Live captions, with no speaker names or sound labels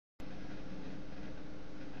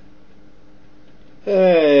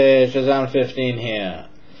Hey, Shazam15 here.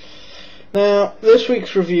 Now, this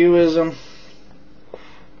week's review is, in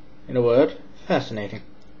a word, fascinating.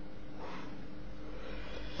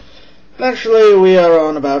 Naturally, we are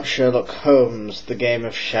on about Sherlock Holmes, the Game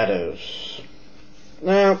of Shadows.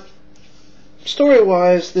 Now,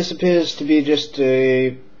 story-wise, this appears to be just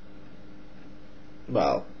a...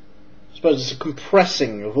 well, I suppose it's a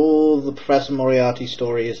compressing of all the Professor Moriarty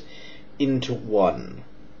stories into one.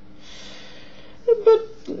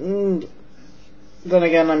 But then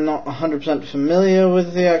again, I'm not 100% familiar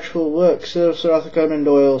with the actual works of Sir Arthur Conan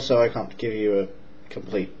Doyle, so I can't give you a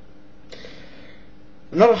complete...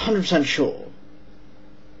 I'm not 100% sure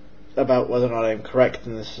about whether or not I'm correct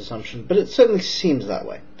in this assumption, but it certainly seems that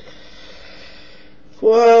way.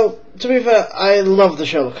 Well, to be fair, I love the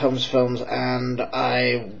Sherlock Holmes films, and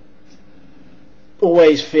I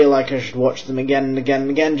always feel like I should watch them again and again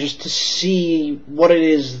and again just to see what it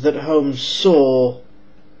is that Holmes saw,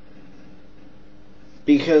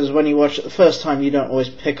 because when you watch it the first time you don't always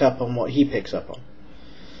pick up on what he picks up on.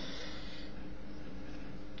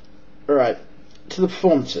 Alright, to the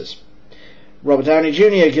performances. Robert Downey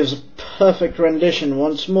Jr. gives a perfect rendition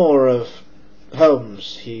once more of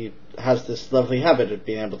Holmes. He has this lovely habit of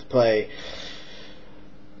being able to play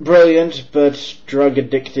brilliant but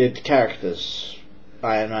drug-addicted characters.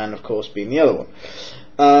 Iron Man, of course, being the other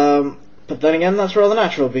one. But then again, that's rather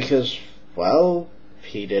natural because, well,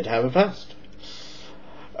 he did have a past.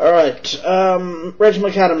 Alright, Rachel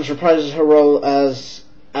McAdams reprises her role as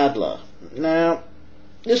Adler. Now,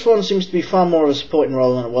 this one seems to be far more of a supporting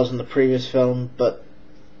role than it was in the previous film, but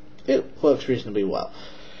it works reasonably well.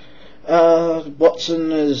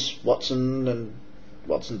 Watson is Watson, and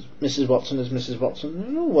Mrs. Watson is Mrs. Watson,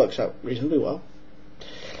 and it all works out reasonably well.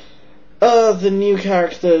 The new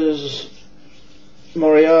characters,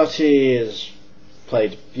 Moriarty is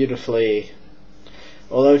played beautifully,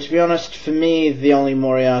 although to be honest, for me, the only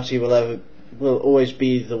Moriarty will always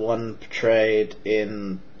be the one portrayed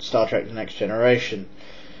in Star Trek: The Next Generation.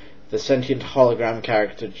 The sentient hologram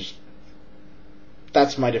character,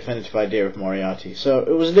 that's my definitive idea of Moriarty. So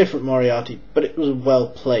it was a different Moriarty, but it was a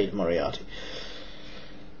well-played Moriarty.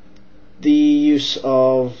 The use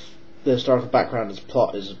of the historical background as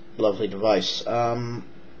plot is a lovely device. Right,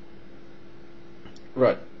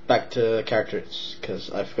 back to characters, because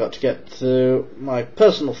I forgot to get to my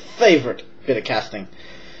personal favourite bit of casting.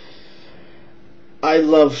 I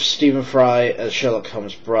love Stephen Fry as Sherlock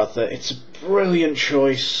Holmes' brother. It's a brilliant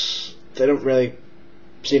choice. They don't really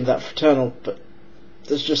seem that fraternal, but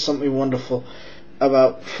there's just something wonderful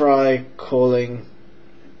about Fry calling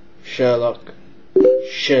Sherlock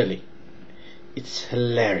Shirley. It's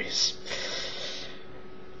hilarious.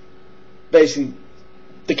 Basically,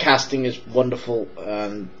 the casting is wonderful,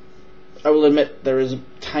 and I will admit there is a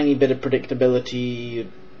tiny bit of predictability.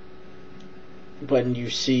 When you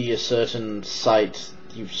see a certain site,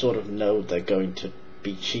 you sort of know they're going to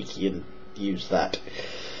be cheeky and use that.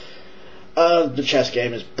 The chess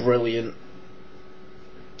game is brilliant.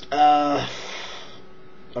 I'm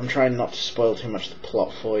trying not to spoil too much of the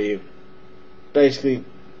plot for you. Basically,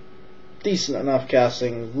 decent enough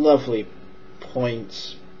casting, lovely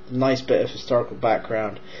points, nice bit of historical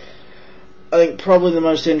background. I think probably the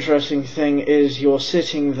most interesting thing is you're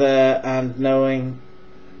sitting there and knowing,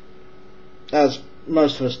 as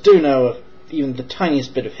most of us do know, of even the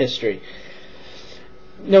tiniest bit of history,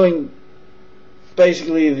 knowing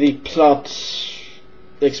basically the plot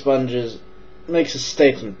expunges, makes a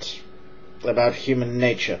statement about human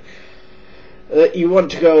nature. You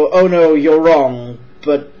want to go, oh no, you're wrong,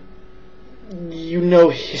 but you know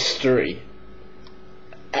history.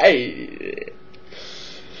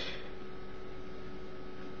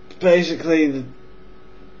 Basically,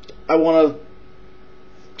 I want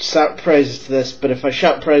to shout praises to this, but if I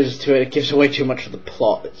shout praises to it, it gives away too much of the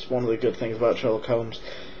plot. It's one of the good things about Sherlock Holmes.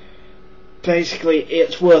 Basically,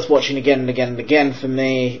 it's worth watching again and again and again for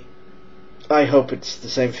me. I hope it's the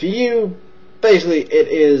same for you. Basically, it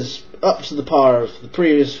is up to the par of the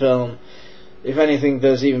previous film. If anything,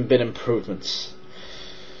 there's even been improvements.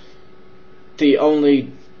 The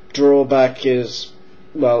only drawback is,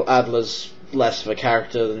 well, Adler's less of a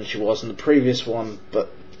character than she was in the previous one,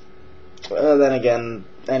 but then again,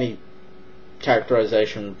 any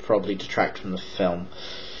characterization would probably detract from the film.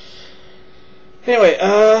 Anyway,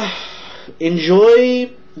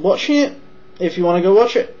 enjoy watching it if you want to go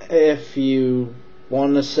watch it. If you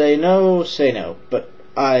want to say no, say no, but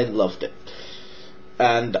I loved it.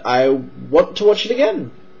 And I want to watch it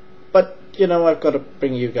again. But, you know, I've got to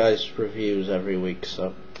bring you guys reviews every week,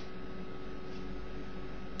 so...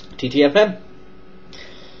 TTFN.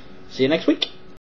 See you next week.